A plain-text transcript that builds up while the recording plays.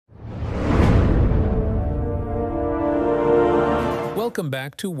Welcome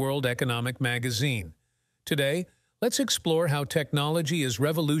back to World Economic Magazine. Today, let's explore how technology is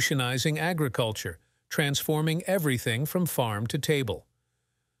revolutionizing agriculture, transforming everything from farm to table.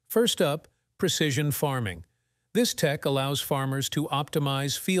 First up, precision farming. This tech allows farmers to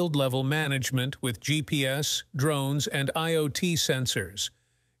optimize field-level management with GPS, drones, and IoT sensors.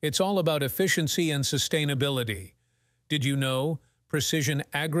 It's all about efficiency and sustainability. Did you know precision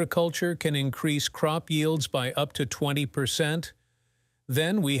agriculture can increase crop yields by up to 20%?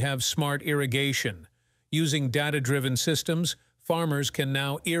 Then we have smart irrigation. Using data-driven systems, farmers can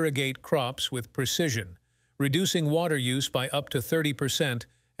now irrigate crops with precision, reducing water use by up to 30%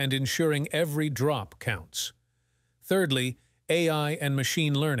 and ensuring every drop counts. Thirdly, AI and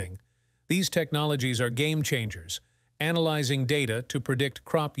machine learning. These technologies are game changers, analyzing data to predict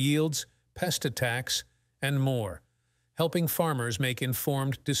crop yields, pest attacks, and more, helping farmers make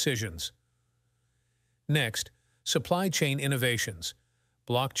informed decisions. Next, supply chain innovations.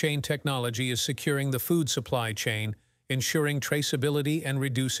 Blockchain technology is securing the food supply chain, ensuring traceability and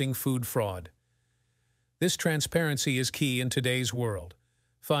reducing food fraud. This transparency is key in today's world.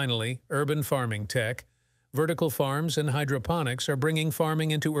 Finally, urban farming tech. Vertical farms and hydroponics are bringing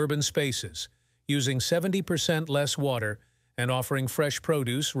farming into urban spaces, using 70% less water and offering fresh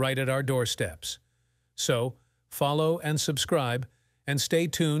produce right at our doorsteps. So, follow and subscribe, and stay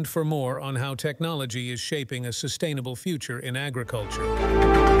tuned for more on how technology is shaping a sustainable future in agriculture.